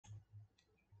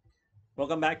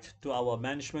Welcome back to our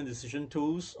management decision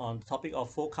tools. On the topic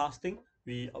of forecasting,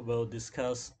 we will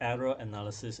discuss error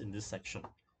analysis in this section.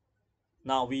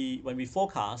 Now, when we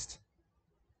forecast,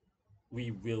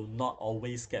 we will not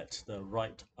always get the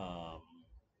right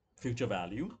future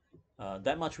value.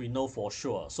 That much we know for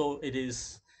sure. So it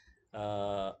is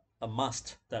a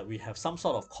must that we have some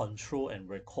sort of control and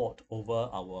record over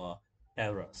our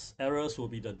errors. Errors will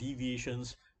be the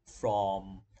deviations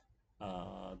from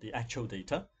the actual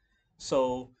data.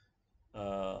 So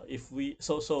if we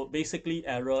so basically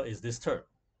error is this term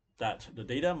that the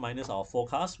data minus our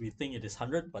forecast, we think it is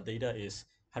 100 but data is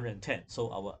 110,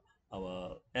 so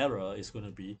our error is going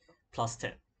to be plus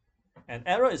 10. And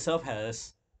error itself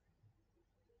has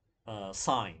a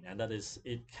sign, and that is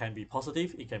it can be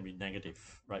positive, it can be negative,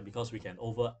 right? Because we can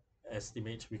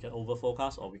overestimate, we can over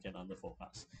forecast, or we can under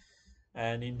forecast.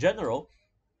 And in general,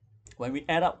 when we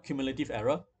add up cumulative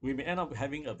error, we may end up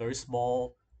having a very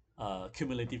small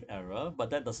cumulative error,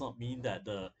 but that does not mean that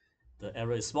the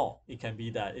error is small. It can be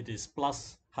that it is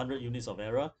plus 100 units of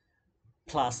error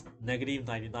plus negative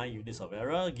 99 units of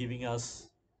error, giving us,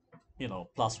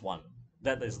 plus one.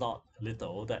 That is not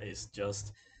little, that is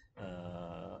just,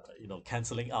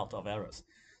 canceling out of errors.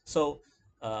 So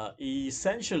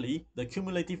essentially, the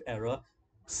cumulative error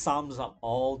sums up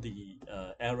all the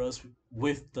errors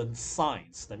with the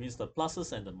signs. That means the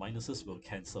pluses and the minuses will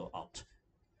cancel out.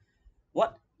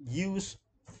 What use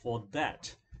for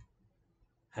that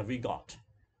have we got?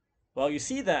 Well, you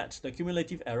see that the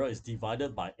cumulative error is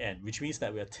divided by n, which means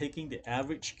that we are taking the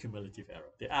average cumulative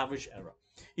error, the average error.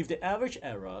 If the average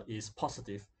error is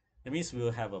positive, it means we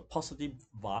will have a positive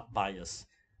bias.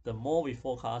 The more we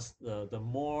forecast, the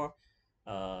more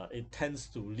it tends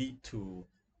to lead to,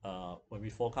 when we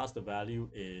forecast, the value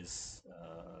is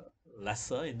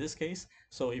lesser in this case.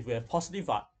 So if we have positive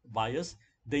bias,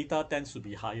 data tends to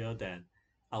be higher than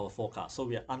our forecast. So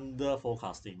we are under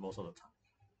forecasting most of the time.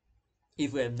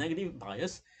 If we have negative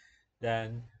bias,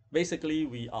 then basically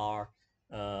we are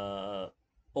uh,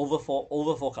 over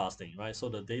forecasting, right? So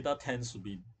the data tends to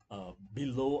be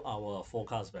below our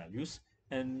forecast values,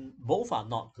 and both are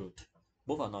not good.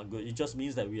 Both are not good. It just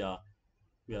means that we are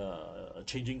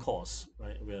changing course,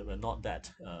 right? We're not that.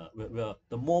 We're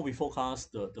the more we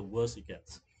forecast, the worse it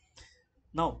gets.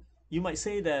 Now, you might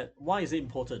say that why is it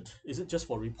important? Is it just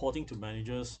for reporting to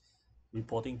managers,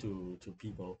 reporting to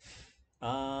people?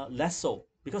 Less so,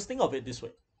 because think of it this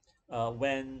way: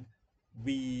 when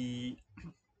we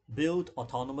build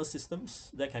autonomous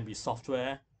systems, that can be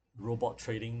software, robot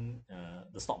trading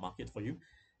the stock market for you.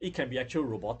 It can be actual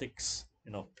robotics,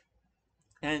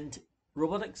 and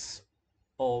robotics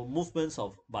or movements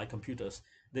of by computers,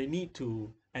 they need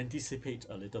to anticipate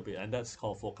a little bit, and that's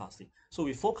called forecasting. So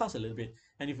we forecast a little bit,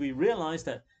 and if we realize,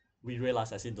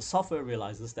 as in the software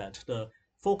realizes that the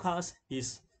forecast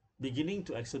is beginning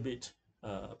to exhibit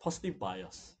positive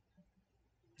bias,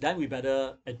 then we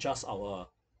better adjust our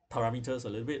parameters a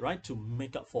little bit, right, to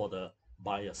make up for the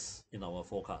bias in our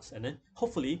forecast. And then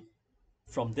hopefully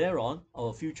from there on,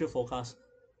 our future forecast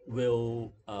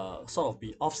will sort of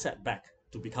be offset back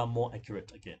to become more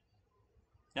accurate again.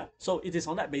 Yeah. So it is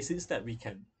on that basis that we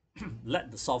can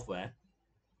let the software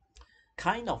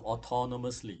kind of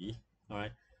autonomously, all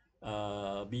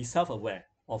right, be self-aware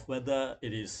of whether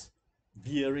it is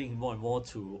veering more and more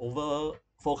to over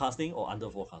forecasting or under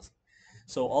forecasting.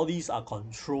 So all these are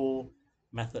control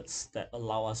methods that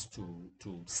allow us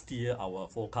to steer our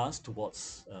forecast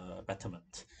towards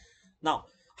betterment. Now,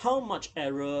 how much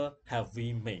error have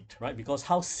we made, right? Because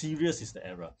how serious is the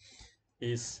error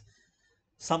is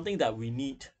something that we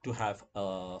need to have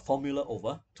a formula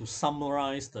over to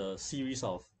summarize the series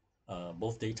of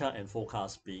both data and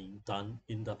forecasts being done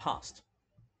in the past.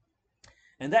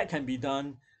 And that can be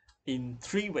done in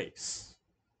three ways.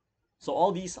 So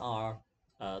all these are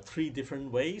three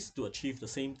different ways to achieve the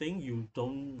same thing. You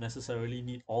don't necessarily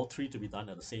need all three to be done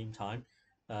at the same time,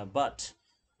 but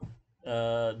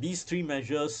these three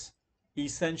measures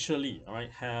essentially, all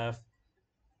right, have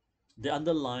the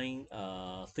underlying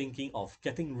thinking of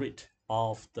getting rid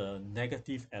of the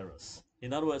negative errors.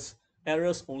 In other words,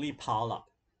 errors only pile up,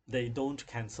 they don't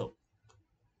cancel.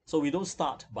 So we don't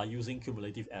start by using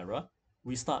cumulative error.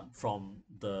 We start from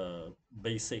the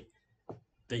basic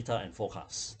data and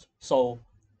forecast. So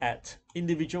at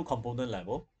individual component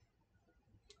level,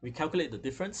 we calculate the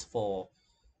difference for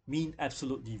mean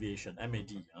absolute deviation,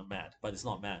 MAD, MAD, but it's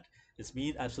not MAD. It's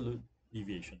mean absolute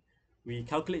deviation. We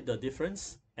calculate the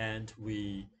difference and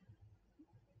we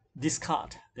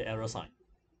discard the error sign.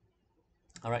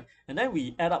 All right, and then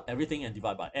we add up everything and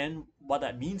divide by n. What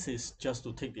that means is just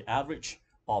to take the average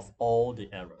of all the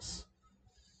errors.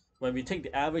 when we take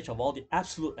the average of all the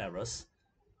absolute errors,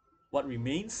 what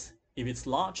remains, if it's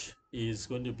large, is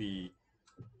going to be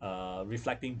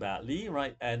reflecting badly,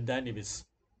 right? And then if it's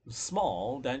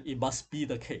small, then it must be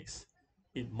the case.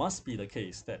 It must be the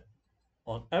case that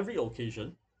on every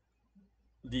occasion,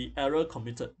 the error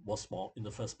committed was small in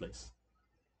the first place.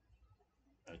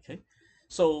 Okay,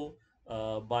 so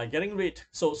by getting rid,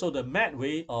 so the mad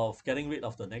way of getting rid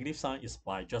of the negative sign is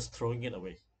by just throwing it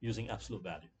away using absolute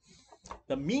value.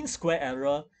 The mean square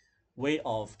error way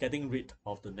of getting rid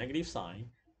of the negative sign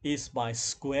is by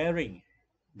squaring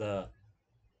the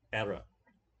error,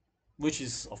 which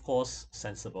is of course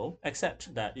sensible,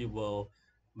 except that it will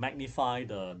magnify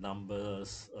the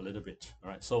numbers a little bit. All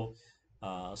right,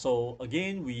 so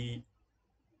again we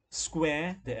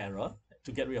square the error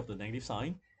to get rid of the negative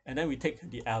sign, and then we take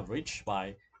the average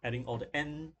by adding all the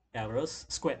n errors,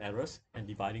 squared errors, and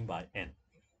dividing by n.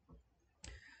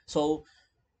 So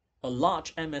a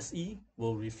large MSE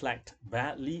will reflect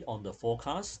badly on the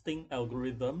forecasting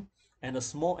algorithm, and a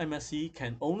small MSE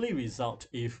can only result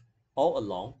if all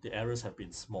along the errors have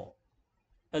been small.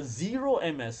 A zero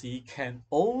MSE can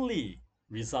only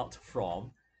result from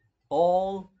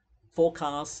all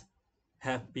forecasts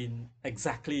have been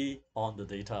exactly on the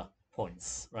data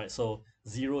points, right? So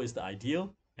 0 is the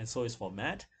ideal, and so is for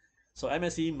MAT. So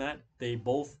MSE, MAT, they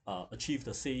both achieve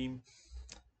the same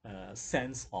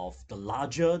sense of the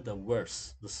larger, the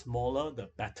worse, the smaller, the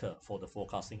better for the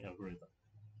forecasting algorithm.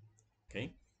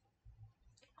 Okay.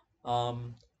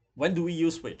 When do we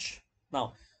use which?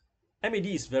 Now, MAD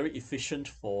is very efficient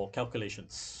for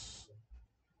calculations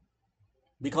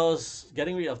because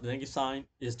getting rid of the negative sign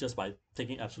is just by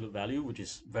taking absolute value, which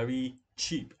is very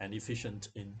cheap and efficient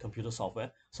in computer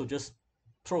software. So just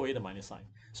throw away the minus sign.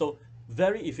 So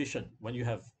very efficient when you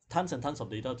have tons and tons of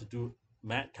data to do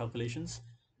math calculations,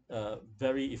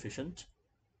 very efficient.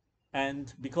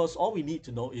 And because all we need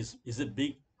to know is it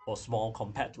big or small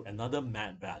compared to another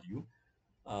math value,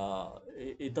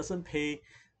 it doesn't pay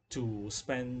to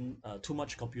spend too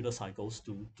much computer cycles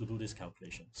to do this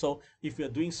calculation. So if you're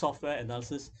doing software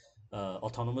analysis,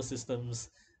 autonomous systems,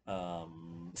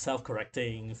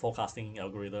 self-correcting forecasting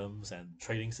algorithms and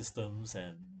trading systems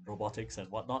and robotics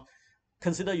and whatnot,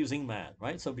 consider using math,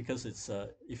 right? So because it's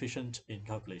efficient in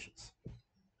calculations.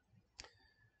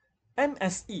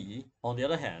 MSE, on the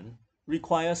other hand,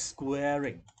 requires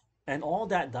squaring. And all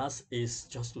that does is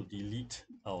just to delete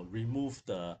or remove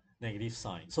the negative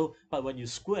sign. So, but when you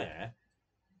square,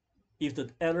 if the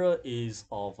error is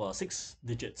of 6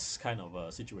 digits kind of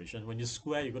a situation, when you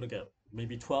square, you're going to get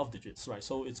maybe 12 digits, right?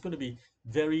 So it's going to be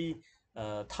very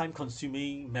time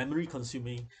consuming, memory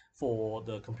consuming for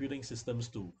the computing systems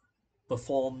to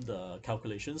perform the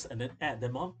calculations and then add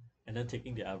them on and then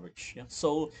taking the average. Yeah?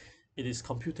 So it is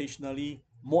computationally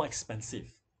more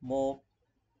expensive, more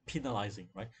penalizing,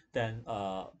 right, than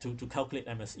to calculate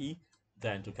MSE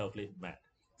than to calculate MAT.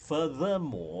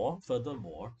 Furthermore,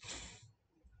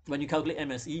 when you calculate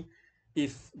MSE,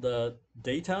 if the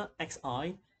data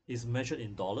xi is measured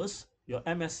in dollars, your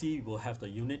MSE will have the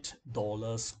unit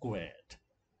dollar squared.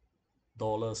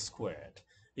 Dollar squared.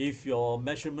 If your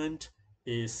measurement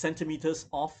is centimeters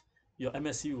off, your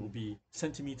MSE will be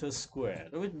centimeters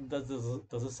squared. I mean, that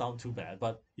doesn't sound too bad,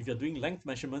 but if you're doing length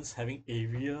measurements, having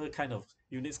area kind of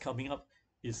units coming up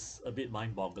is a bit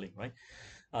mind-boggling, right?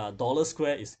 Dollar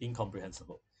square is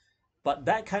incomprehensible. But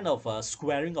that kind of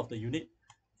squaring of the unit,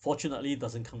 fortunately,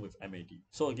 doesn't come with MAD.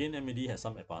 So again, MAD has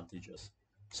some advantages.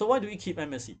 So why do we keep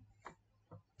MSE?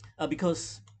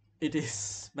 Because it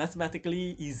is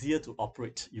mathematically easier to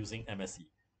operate using MSE.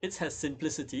 It has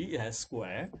simplicity, it has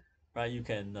square, right? You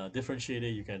can differentiate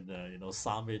it, you can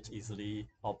sum it easily,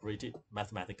 operate it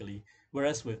mathematically.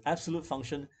 Whereas with absolute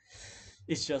function,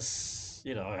 it's just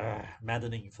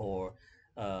maddening for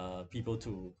people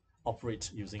to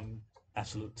operate using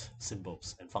absolute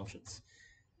symbols and functions.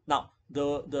 Now,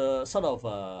 the sort of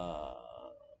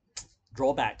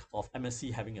drawback of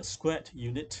MSE having a squared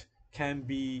unit can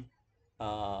be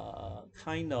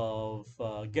kind of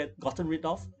gotten rid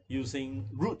of using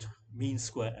root mean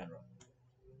square error.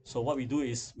 So what we do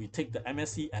is we take the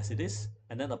MSE as it is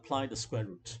and then apply the square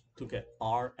root to get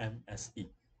RMSE.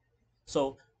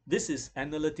 So this is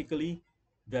analytically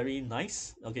very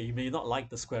nice. Okay, you may not like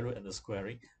the square root and the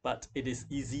squaring, but it is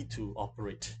easy to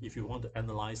operate if you want to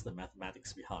analyze the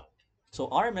mathematics behind. So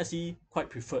RMSE quite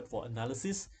preferred for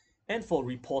analysis and for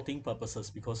reporting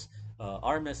purposes because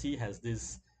RMSE has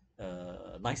this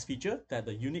nice feature that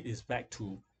the unit is back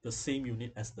to the same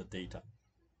unit as the data.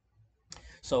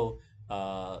 So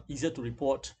easier to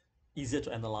report, easier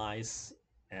to analyze,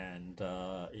 and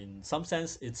in some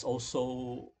sense, it's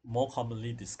also more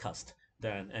commonly discussed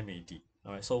than MAD.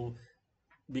 All right, so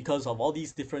because of all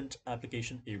these different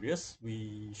application areas,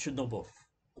 we should know both.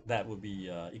 That would be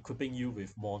equipping you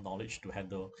with more knowledge to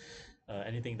handle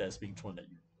anything that's being thrown at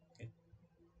you. Okay.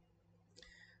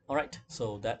 All right,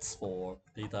 so that's for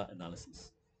data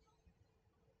analysis.